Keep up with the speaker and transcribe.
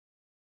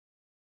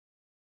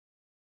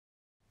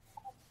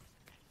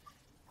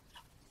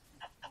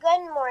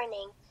Good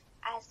morning.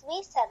 As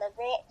we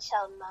celebrate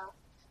Childmonth,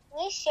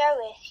 we share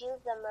with you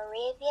the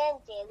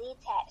Moravian daily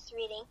text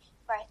reading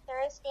for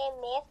Thursday,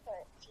 May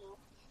 13,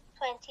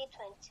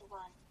 2021.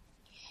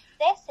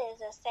 This is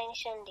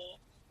Ascension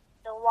Day.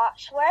 The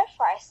watchword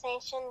for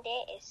Ascension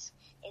Day is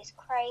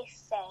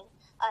Christ said,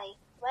 I,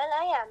 when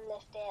I am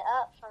lifted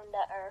up from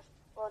the earth,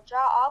 will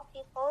draw all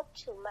people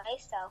to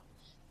myself.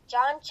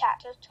 John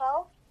chapter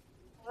 12,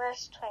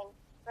 verse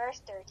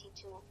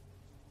 32.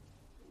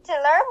 To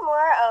learn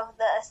more of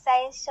the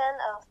ascension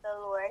of the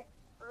Lord,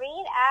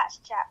 read Acts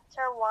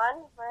chapter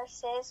 1,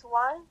 verses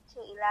 1 to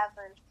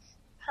 11,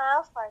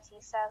 Psalm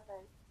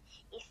 47,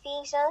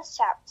 Ephesians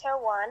chapter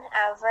 1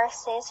 and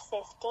verses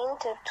 15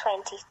 to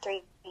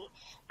 23,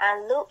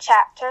 and Luke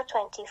chapter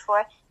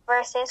 24,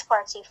 verses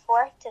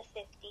 44 to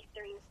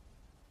 53.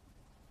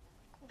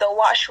 The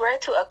watchword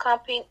to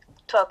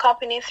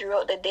accompany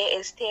throughout the day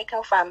is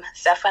taken from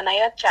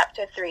Zephaniah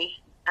chapter 3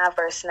 and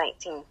verse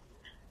 19.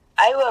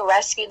 I will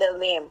rescue the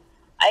lame.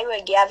 I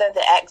will gather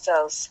the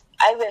exiles.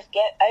 I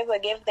will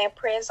give them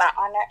praise and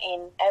honor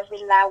in every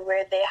land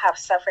where they have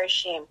suffered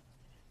shame.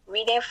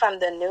 Reading from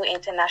the New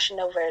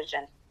International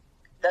Version.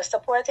 The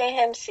supporting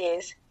hymn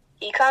says,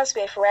 He comes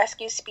with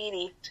rescue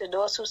speedy to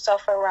those who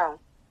suffer wrong,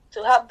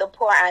 to help the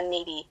poor and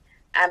needy,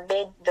 and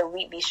bid the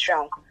weak be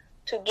strong,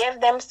 to give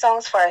them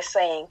songs for a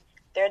saying,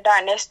 their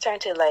darkness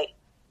turned to light,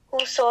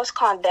 whose souls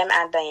condemned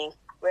and dying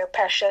were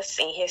precious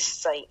in his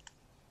sight.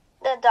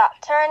 The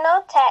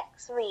doctrinal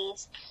text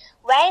reads,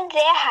 When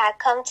they had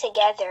come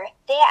together,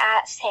 they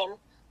asked him,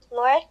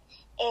 Lord,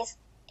 is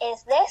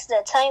this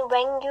the time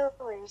when you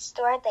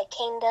restore the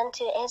kingdom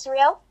to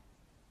Israel?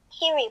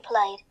 He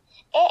replied,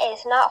 It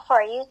is not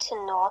for you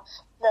to know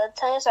the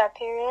times or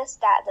periods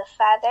that the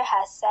Father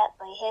has set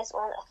by his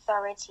own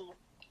authority.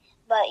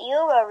 But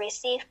you will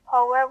receive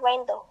power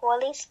when the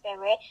Holy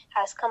Spirit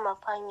has come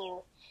upon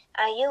you,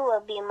 and you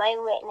will be my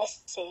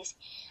witnesses.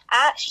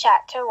 Acts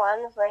chapter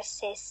 1,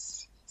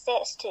 verses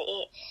 6 to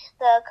 8.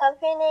 The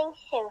accompanying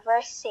hymn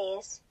verse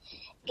says,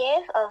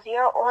 Give of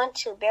your own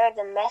to bear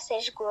the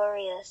message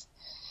glorious.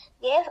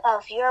 Give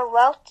of your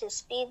wealth to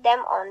speed them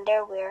on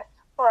their way.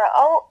 Pour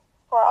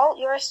out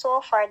your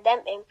soul for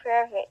them in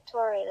prayer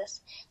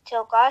victorious,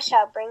 till God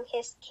shall bring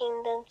his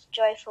kingdom's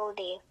joyful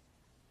day.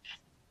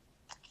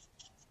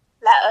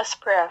 Let us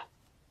pray.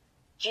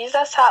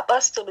 Jesus, help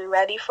us to be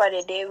ready for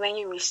the day when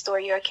you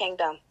restore your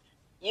kingdom.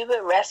 You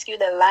will rescue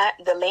the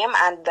lame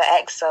and the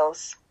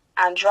exiles,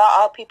 and draw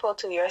all people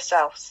to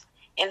yourselves.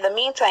 In the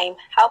meantime,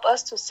 help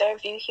us to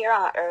serve you here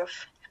on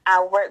earth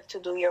and work to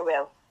do your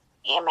will.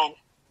 Amen.